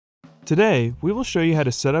Today, we will show you how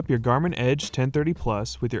to set up your Garmin Edge 1030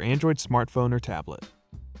 Plus with your Android smartphone or tablet.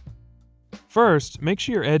 First, make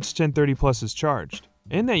sure your Edge 1030 Plus is charged,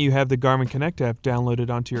 and that you have the Garmin Connect app downloaded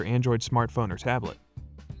onto your Android smartphone or tablet.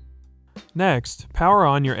 Next, power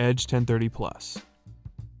on your Edge 1030 Plus.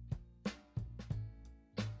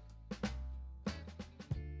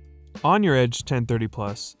 On your Edge 1030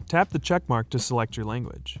 Plus, tap the checkmark to select your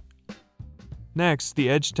language. Next, the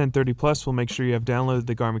Edge 1030 Plus will make sure you have downloaded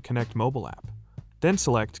the Garmin Connect mobile app. Then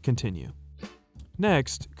select Continue.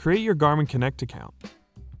 Next, create your Garmin Connect account.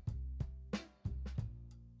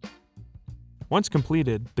 Once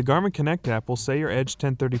completed, the Garmin Connect app will say your Edge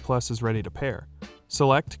 1030 Plus is ready to pair.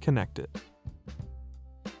 Select Connect it.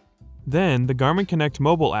 Then, the Garmin Connect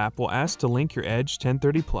mobile app will ask to link your Edge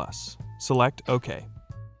 1030 Plus. Select OK.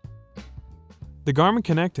 The Garmin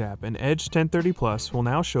Connect app and Edge 1030 Plus will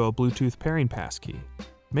now show a Bluetooth pairing passkey.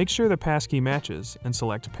 Make sure the passkey matches and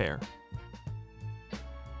select Pair.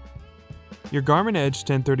 Your Garmin Edge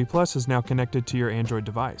 1030 Plus is now connected to your Android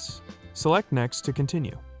device. Select Next to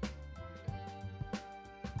continue.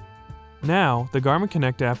 Now, the Garmin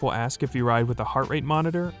Connect app will ask if you ride with a heart rate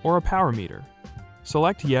monitor or a power meter.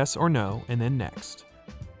 Select Yes or No and then Next.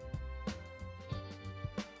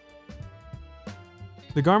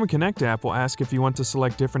 The Garmin Connect app will ask if you want to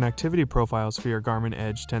select different activity profiles for your Garmin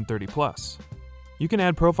Edge 1030 Plus. You can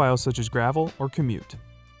add profiles such as gravel or commute.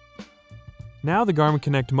 Now the Garmin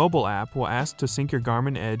Connect mobile app will ask to sync your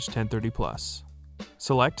Garmin Edge 1030 Plus.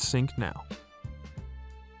 Select Sync Now.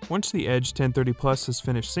 Once the Edge 1030 Plus has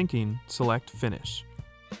finished syncing, select Finish.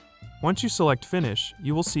 Once you select Finish,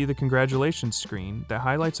 you will see the Congratulations screen that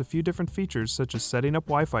highlights a few different features such as setting up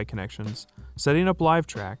Wi-Fi connections, setting up live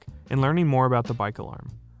track, and learning more about the bike alarm.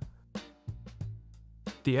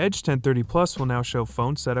 The Edge 1030 Plus will now show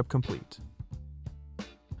Phone Setup Complete.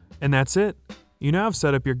 And that's it! You now have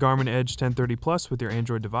set up your Garmin Edge 1030 Plus with your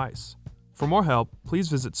Android device. For more help, please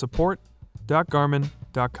visit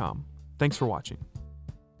support.garmin.com. Thanks for watching.